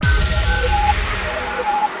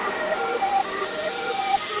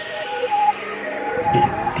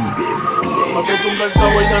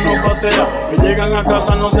conversado, ella no patea. Que llegan a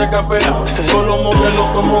casa no se capea. Solo modelos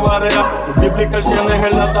como Barea. Multiplica 100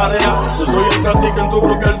 en la tarea. Yo soy el cacique en tu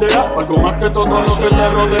propia aldea. Algo más que todo lo que te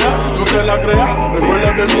rodea. No te la creas,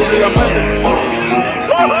 recuerda que tú la metes.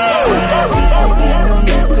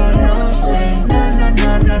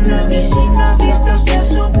 Y si me ha visto se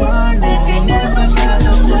supone que en el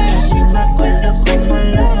pasado fue. Si me acuerdo como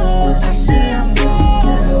lo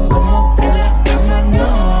hacíamos, como que la cama no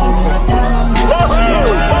matábamos.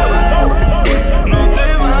 No te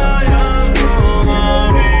vayas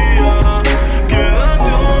todavía,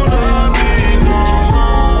 quédate un ratito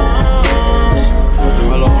más.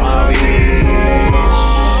 Dímelo, Javi.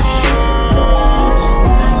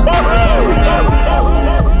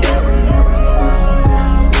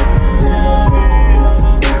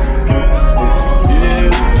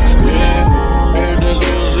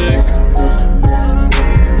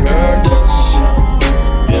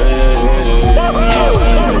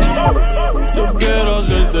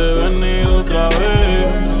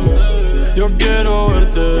 Yo quiero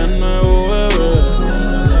verte de nuevo,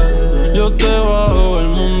 bebé. Yo te bajo el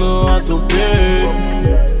mundo a tus pies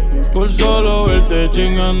por solo verte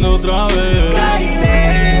chingando otra vez.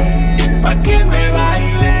 Baile, pa' que me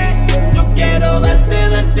baile. Yo quiero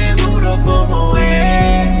darte duro como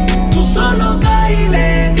es. Tú solo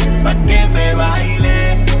baile, pa' que me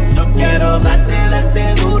baile. Yo quiero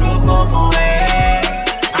darte duro como es.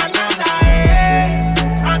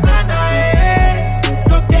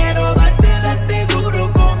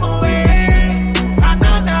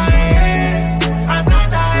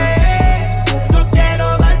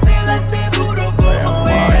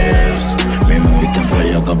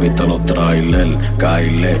 Viste los trailers,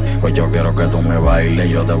 caile. Pues yo quiero que tú me bailes.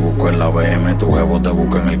 Yo te busco en la BM, tu jevo te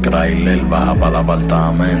busca en el trailer. Baja para el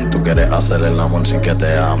apartamento. Tú quieres hacer el amor sin que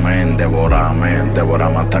te amen. Devórame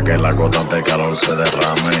hasta que la gota de calor se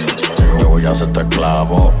derrame. Yo voy a ser tu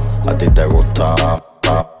esclavo. A ti te gusta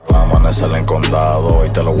amanecer en condado. Y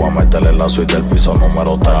te lo voy a meter en la suite del piso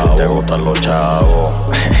número 3. A ti te gustan los chavos.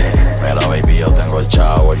 Mira, baby, yo tengo el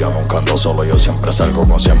chavo. Yo nunca ando solo, yo siempre salgo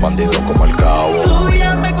con 100 bandidos como el cabo. Tú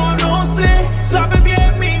ya me conoces, sabes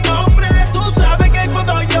bien mi nombre. Tú sabes que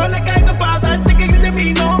cuando yo le caigo para darte que grite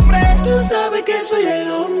mi nombre. Tú sabes que soy el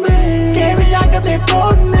hombre. Qué bellaca te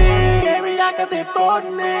pone, qué bellaca te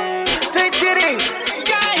pone. Say titty,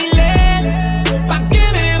 Caile, pa' que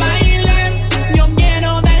me baile. Yo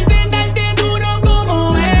quiero darte duro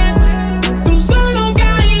como es. Tú solo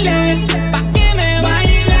Caile, pa' que me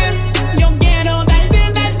baile. Yo quiero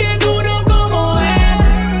darte duro como es.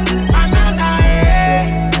 Anana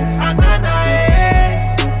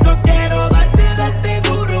yo quiero darte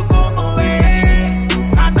duro como es.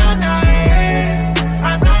 Anana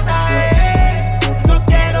yo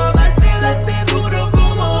quiero darte duro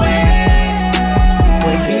como es.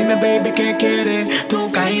 Pues dime, baby, ¿qué quieres?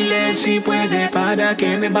 Tú caile si puedes, para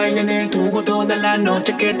que me baile en el tubo toda la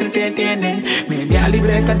noche que te entretiene. Media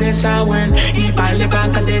libreta de sour y par de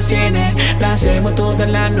bancas de cienes. La hacemos toda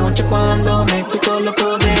la noche cuando me quito los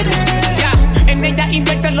poderes. Yeah. En ella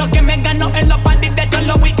invierto lo que me ganó en los parties de todos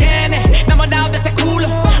los weekends. Enamorado de ese culo,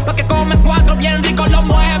 porque come 4 bien rico lo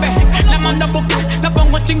mueve. La mando a buscar, la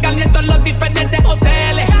pongo a chingar en todos los diferentes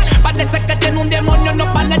hoteles. Parece que tiene un demonio,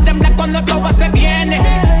 no para de temblar cuando todo se viene.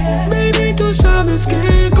 Baby, tú sabes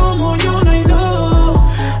que como yo no hay dos.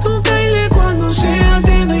 Tú caile cuando sea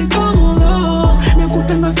te doy cómodo. Me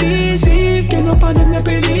gustan así, sí, que no paren de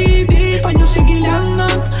pedir. Pa' yo seguirando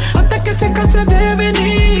hasta que se canse de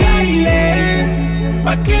venir. Caile,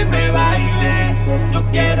 pa' que me baile. Yo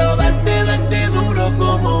quiero darte duro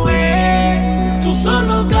como es. Tú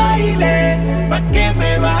solo caile, pa' que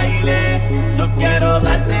me baile. Yo quiero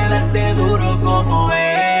darte duro como es.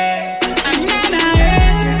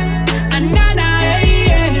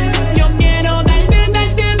 Yo quiero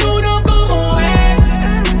darte duro como es.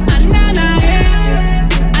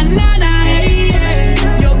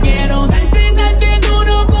 Yo quiero darte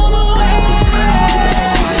duro como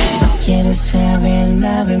es. ¿Quieres saber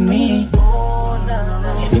nada de mí?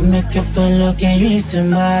 Dime qué fue lo que yo hice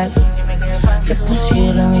mal. Que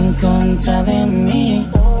pusieron en contra de mí.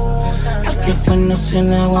 Al que fue no se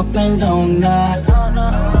le va a perdonar.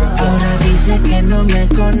 Ahora dice que no me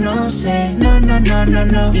conoce. No.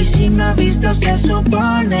 Y si me ha visto se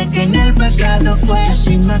supone que en el pasado fue. Yo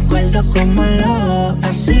sí me acuerdo como lo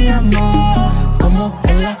hacíamos. Como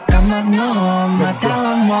en la cama nos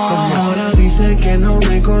matábamos. Ahora dice que no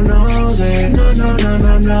me conoce. No.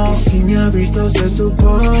 Y si me ha visto se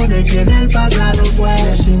supone que en el pasado fue.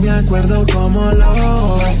 Yo sí me acuerdo como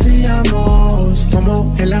lo hacíamos.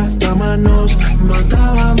 Como en la cama nos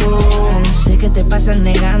matábamos. Sé que te pasas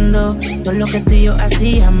negando recuerdo todo lo que tú y yo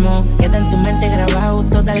hacíamos. Queda en tu mente grabado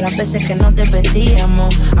todas las veces que nos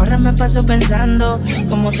vestíamos. Ahora me paso pensando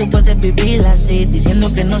cómo tú puedes vivir así,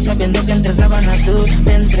 diciendo que no, sabiendo que entre sábanas tú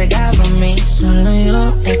te entregabas a mí. Solo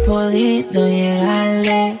yo he podido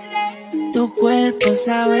llegarle, tu cuerpo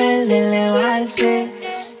sabe elevarse.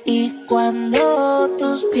 Y cuando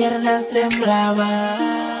tus piernas temblaban,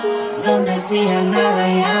 no decía nada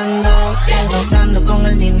y ando agotando con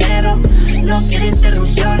el dinero. No quiero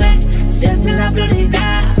interrupciones, desde la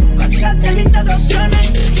prioridad, pasaste lista de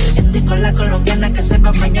opciones. Estoy con la colombiana que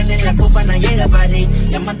sepa mañana y la cubana llega a París.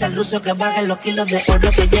 Llámate al ruso que baje los kilos de oro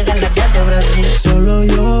que llega a la casa de Brasil. Solo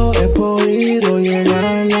yo he podido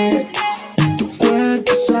llegarle, tu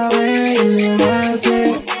cuerpo sabe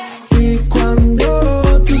elevarse. Y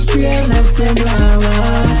cuando tus piernas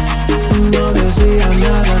temblaban, no decía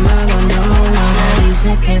nada, no.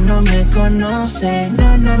 Dice que no me conoce, no.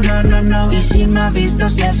 Y si me ha visto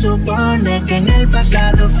se supone que en el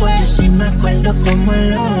pasado fue. Yo sí me acuerdo cómo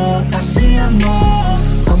lo hacíamos,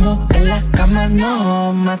 como en la cama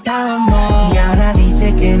nos matábamos. Y ahora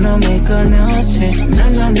dice que no me conoce, no.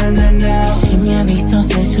 Si me ha visto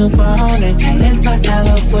se supone que en el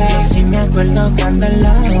pasado fue. Yo sí me acuerdo cuando lo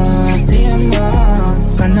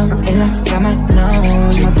hacíamos, cuando en la cama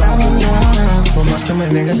nos matábamos. Por más que me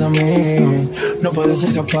niegues a mí, no puedes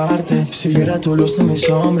escaparte. Si viera tu luz en mi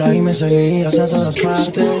sombra y me seguirías a todas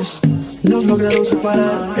partes. Nos lograron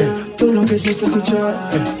separar, tú no quisiste escuchar.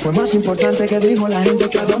 Fue más importante que dijo la gente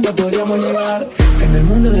que a dónde podíamos llegar. En el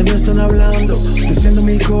mundo de mí están hablando, diciendo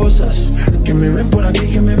mil cosas. Que me ven por aquí,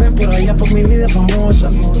 que me ven por allá, por mi vida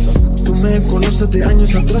famosa. Tú me conoces de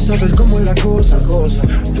años atrás, sabes cómo es la cosa.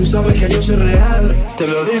 Tú sabes que yo soy real, te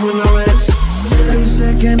lo digo una vez.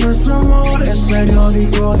 Dice que nuestro amor es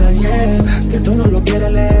periódico de ayer, que tú no lo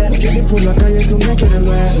quieres leer, que ni por la calle tú me quieres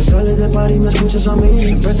ver. Si sales de París me escuchas a mí,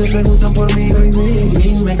 siempre te preguntan por mí, baby.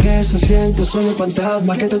 Dime qué se siente, soy un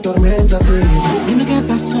fantasma que te tormenta a ti. Dime qué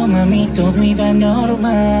pasó, mami, todo iba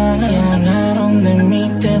normal. Que hablaron de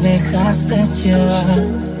mí, te dejaste llevar.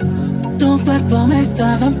 Tu cuerpo me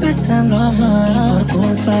estaba empezando a amar, y por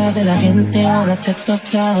culpa de la gente ahora te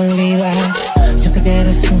toca olvidar. Yo sé que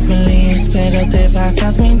eres infeliz, pero te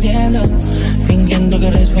pasas mintiendo, fingiendo que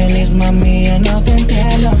eres feliz, mami, yo no te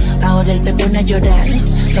entiendo. Ahora él te pone a llorar,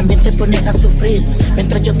 también te pone a sufrir,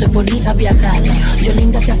 mientras yo te ponía a viajar. Yo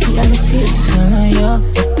linda te hacía lucir. Solo yo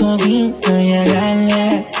he podido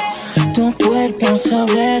llegarle, tu cuerpo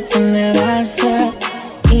sabe elevarse.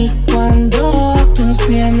 Y cuando tus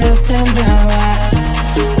piernas temblaban,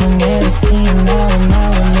 no me decía nada.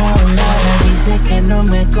 Dice que no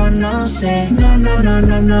me conoce,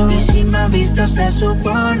 no. Y si me ha visto se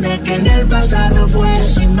supone que en el pasado fue. Yo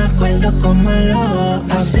sí me acuerdo cómo lo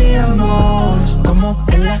hacíamos, como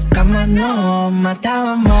en la cama nos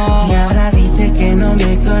matábamos. Y ahora dice que no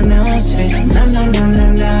me conoce,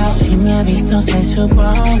 no. Si me ha visto se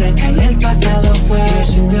supone que en el pasado fue. Yo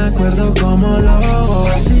sí me acuerdo cómo lo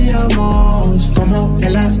hacíamos, como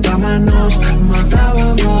en la cama nos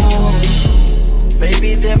matábamos.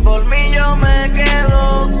 Baby, si por mí yo me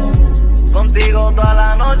quedo contigo toda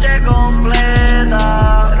la noche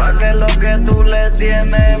completa. Pero a que es lo que tú le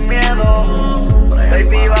tienes miedo,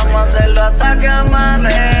 baby, vamos a hacerlo hasta que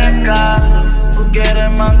amanezca. Tú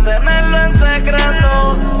quieres mantenerlo en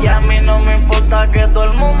secreto y a mí no me importa que todo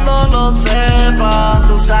el mundo lo sepa.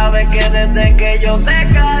 Tú sabes que desde que yo te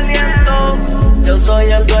caliento, yo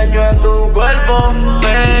soy el dueño en tu cuerpo,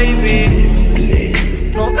 baby.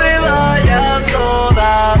 No te vayas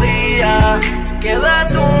todavía,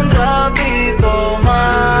 quédate un ratito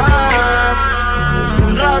más,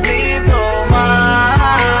 baby.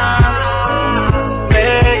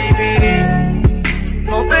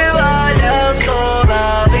 No te vayas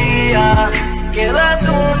todavía, quédate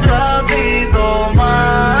un ratito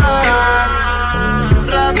más,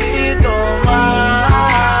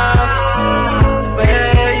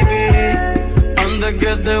 baby. Antes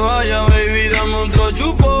que te vaya, baby, dame otro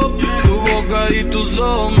chupo. Tu boca y tus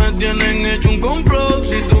ojos me tienen hecho un complot.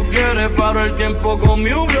 Si tú quieres paro el tiempo con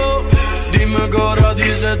mi blog. Dime que ahora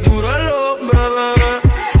dice tu reloj, bebé.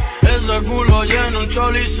 Ese culo lleno un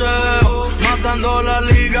choliseo, matando la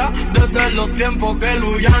liga desde los tiempos que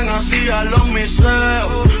Luyan hacía los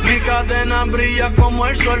miseos. Mi cadena brilla como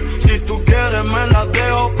el sol, si tú quieres me la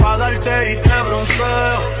dejo pa' darte y te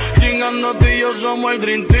bronceo. Chingando tú y yo somos el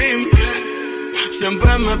Dream Team,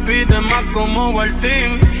 siempre me piden más como el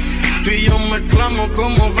team. Tú y yo mezclamos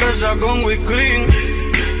como fresa con whipped cream,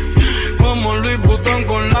 como Luis Butón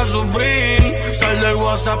con la Supreme. Sal del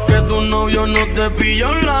WhatsApp que tu novio no te pilla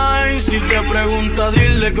online. Si te pregunta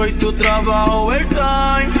dile que hoy tu trabajo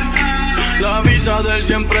overtime. La visa de él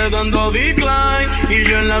siempre dando decline. Y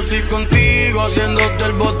yo enlací contigo haciéndote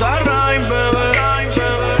el botarrain, bebé.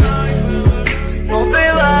 No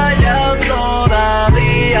te vayas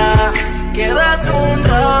todavía, quédate un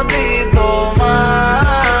ratito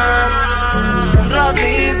más, un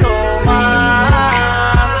ratito más,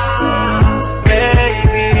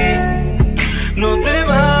 baby. No te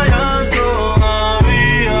vayas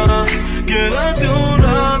todavía, quédate un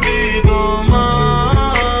ratito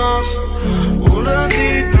más, un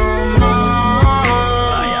ratito más.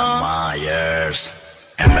 Brian Myers.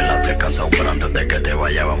 En verdad estoy cansado, pero antes de que te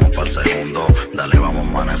vaya vamos para el segundo. Dale, vamos a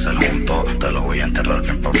amanecer juntos, te lo voy a enterrar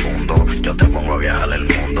bien profundo. Yo te pongo a viajar el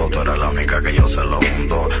mundo, tú eres la única que yo se lo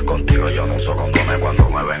hundo. Contigo yo no uso condones, cuando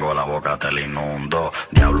me vengo la boca te la inundo.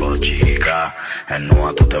 Diablo chica, en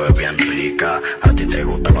nua tú te ves bien rica. A ti te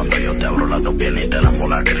gusta cuando yo te abro las dos piernas y te lambo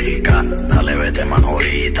la crica. Dale, vete más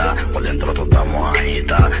ahorita, por dentro tú estás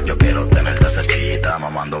mojadita. Yo quiero tenerte cerquita,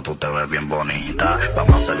 mamando tú te ves bien bonita.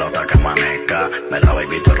 Vamos a hacer la otra que amanezca, mira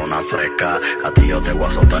baby tú eres una fresca. A ti yo te voy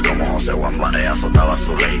a soltar como José Juan Barea azotaba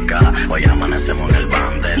su leica. Hoy amanecemos en el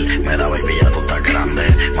bandel, mira baby ya tú estás grande.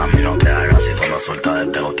 Mami no te hagas si tú andas suelta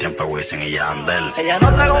desde los tiempos Wisin y Yandel. Ella no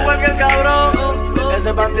está con cualquier cabrón,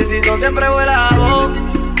 ese panticito siempre huele a vos.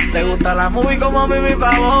 Te gusta la movie como a mí mi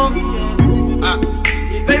pavón.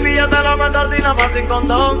 Baby ya te la meto a ti nada más sin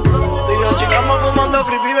condón. Tú y yo chicamos fumando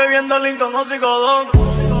creepy bebiendo Lincoln o Psicodón.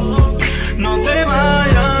 No te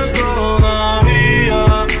vayas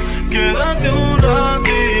todavía, quédate un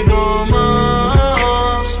ratito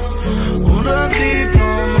más, un ratito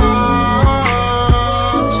más,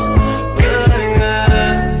 baby.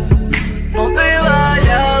 No te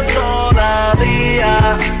vayas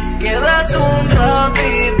todavía, quédate un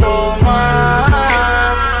ratito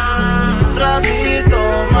más, un ratito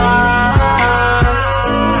más,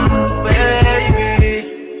 baby.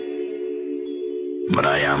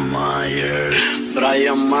 Brian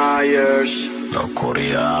Myers, la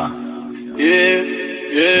oscuridad.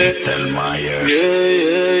 Mr. Myers,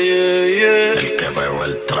 el que pegó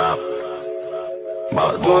el trap.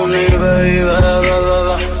 Bad Bunny,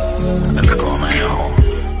 el conejo.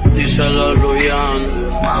 Díselo a Luyan.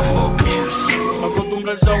 Mambo Kings. Me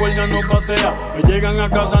acostumbra el sabor, ya no patea. Me llegan a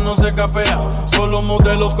casa, no se capea. Solo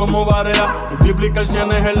modelos como Barea. Multiplica el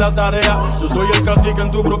cienes en la tarea. Yo soy el cacique en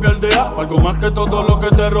tu propia aldea. Algo más que todo lo que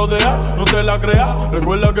te rodea. No te la creas,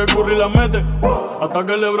 recuerda que Curry la mete. Hasta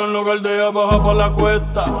que Lebron lo galdea, baja pa' la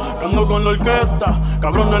cuesta. Ando con la orquesta,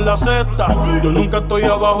 cabrón en la cesta. Yo nunca estoy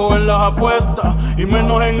abajo en las apuestas, y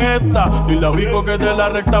menos en esta. Dile a Vico que de la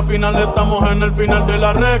recta final estamos en el final de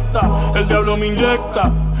la recta. El diablo me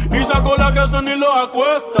inyecta y sacó la que se ni los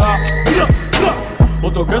acuesta.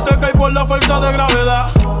 Otro que se cae por la fuerza de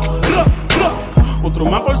gravedad. Otro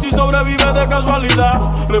más por si sobrevive de casualidad.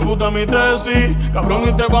 Refuta mi tesis, cabrón,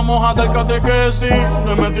 y te vamos a dar catequesis.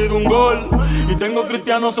 No he metido un gol y tengo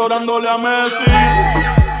cristianos orándole a Messi.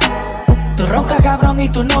 Tú roncas, cabrón, y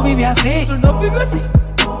tú no vives así. Tú no vives así.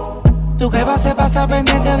 Tu jeva se pasa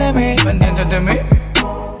pendiente de mí. ¿Pendiente de mí?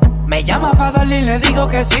 Me llama pa' darle y le digo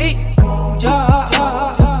que sí.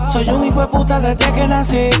 Soy un hijo de puta desde que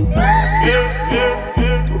nací.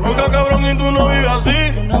 Tú roncas, cabrón, y tú no vives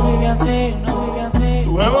así. Tú no vives así, no vives así.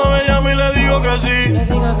 Tu jeva me llama y le digo que sí. Le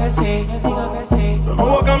digo que sí, le digo que sí. Yo no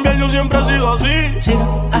voy a cambiar, yo siempre he sido así. Siga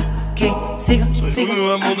aquí, siga, Soy siga. un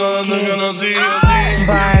hijo de puta desde aquí. que nací así.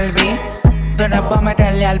 Barbie, tú no puedes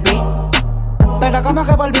meterle al beat. Pero como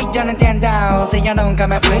que volví, yo no entiendo si yo nunca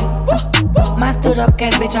me fui. Más duro que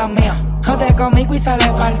el bicho mío. Jode conmigo y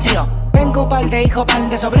sale partido. Tengo un par de hijos, par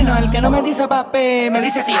de sobrinos. El que no me dice papi, me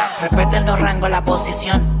dice tío. Respeten los rangos, la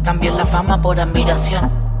posición. Cambien la fama por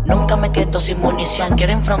admiración. Nunca me quedo sin munición.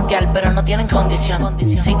 Quieren frontear, pero no tienen condición.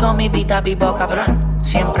 Sigo mi vida vivo, cabrón.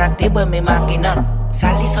 Siempre activo en mi maquinón.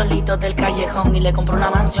 Salí solito del callejón y le compré una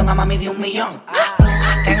mansión a mami de 1 millón.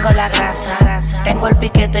 Tengo la grasa, tengo el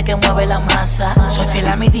piquete que mueve la masa. Soy fiel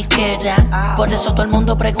a mi disquera, por eso todo el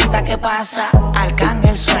mundo pregunta qué pasa.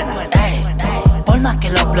 Arcángel suena, por más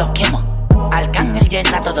que lo bloqueemos. Arcángel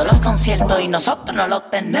llena todos los conciertos y nosotros no los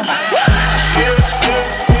tenemos.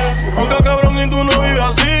 Tú roncas, cabrón, y tú no vives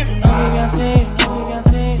así. Tú no vives así, no vives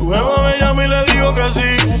así. Tu jeva me llama y le digo que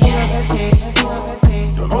sí. Le digo que sí, le digo que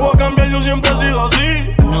sí. Yo no voy a cambiar, yo siempre he sido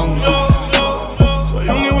así. Soy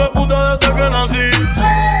un hijo de puta desde que nací.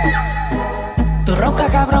 Tú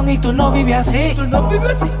roncas, cabrón, y tú no vives así. Tú no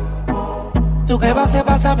vives así. Tu jeva se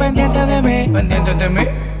pasa pendiente de mí. ¿Pendiente de mí?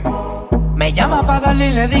 Me llama pa' darle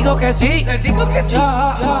y le digo que sí. Le digo que sí.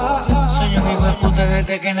 Soy un hijo de puta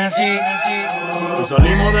desde que nací. Hoy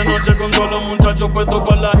salimos de noche con todos los muchachos puestos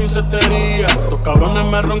para las insecterías. Estos cabrones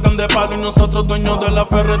me roncan de palo y nosotros dueños de la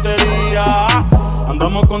ferretería.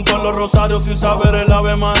 Andamos con todos los rosarios sin saber el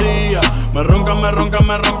Ave María. Me roncan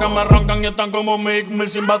y están como mil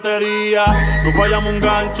sin batería. No fallamos un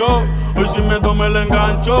gancho, hoy sin miedo me le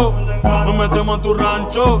engancho. Nos metemos a tu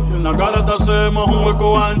rancho y en la cara te hacemos un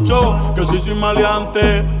hueco ancho. Que sí sin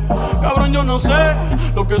maleante. Cabrón, yo no sé,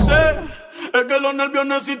 lo que sé es que los nervios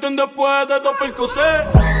necesiten después de 2 percocés.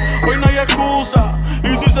 Hoy no hay excusa,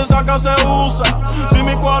 y si se saca se usa. Si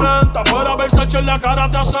mi 40 fuera Versace en la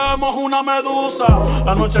cara te hacemos una medusa.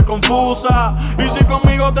 La noche es confusa, y si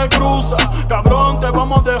conmigo te cruza, cabrón, te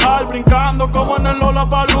vamos a dejar brincando como en el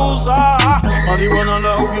Lollapalooza. Marihuana,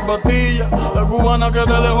 la juca y pastilla, la cubana que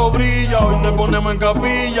de lejos brilla. Hoy te ponemos en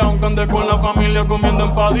capilla, aunque andes con la familia comiendo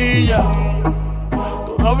empadilla.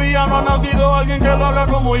 Todavía no ha nacido alguien que lo haga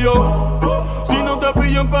como yo. Si no te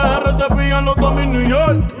pillo en PR, te pillan los dos en New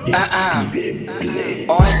York.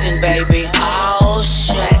 Austin, baby. Oh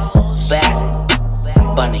shit.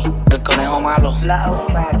 Bad Bunny, el conejo malo.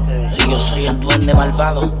 Y yo soy el duende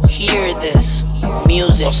malvado. Hear this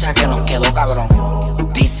music. O sea que nos quedó cabrón.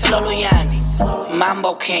 Díselo, Luyan.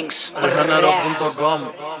 Mambo Kings. Elgenero.com